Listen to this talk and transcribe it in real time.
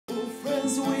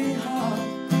friends we have,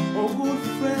 or good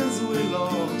friends we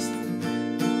lost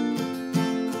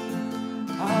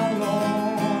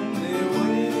along the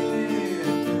way.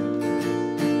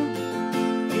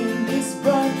 In this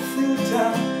bright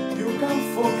future, you can't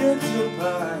forget your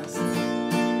past.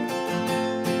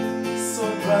 So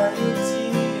dry your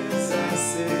tears and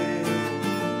say,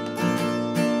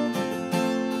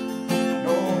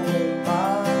 no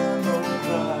man, no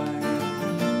cry.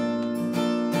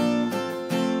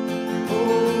 No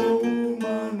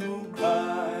man, no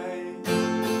cry.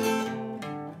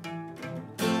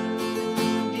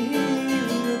 In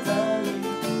the valley,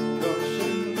 don't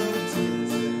shed no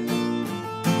tears.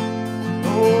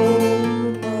 No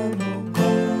man, no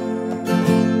cry.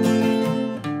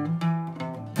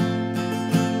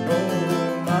 No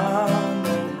man,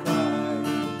 no cry.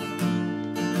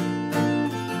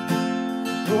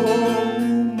 No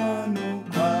man, no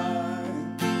cry.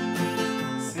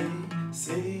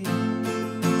 Say,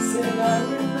 I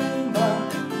remember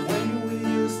when we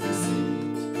used to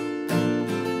sit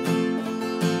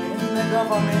in the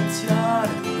government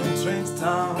yard in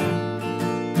Trenchtown,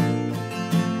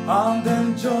 and then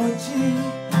Georgie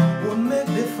would make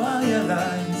the fire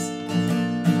rise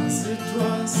as it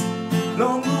was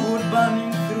longwood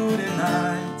burning through the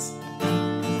night,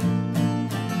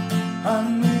 and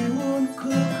we would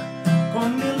cook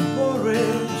cornmeal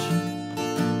porridge,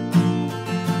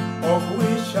 of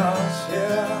which I'll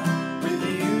share with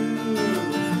you.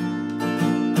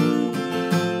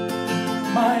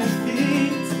 My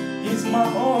feet is my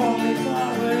only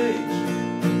courage,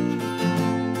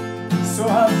 so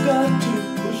I've got to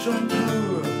push on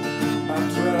through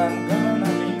until I'm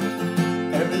gonna leave.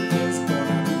 Everything's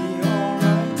gonna be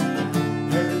alright.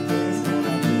 Everything's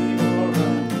gonna be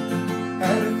alright.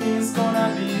 Everything's gonna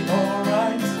be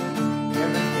alright.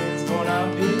 Everything's gonna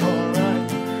be alright.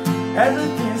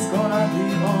 Everything's gonna be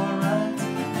alright.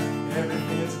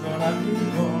 Everything's gonna be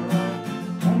alright.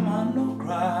 Come on, no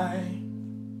cry.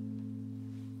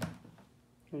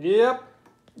 Yep.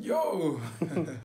 Yo!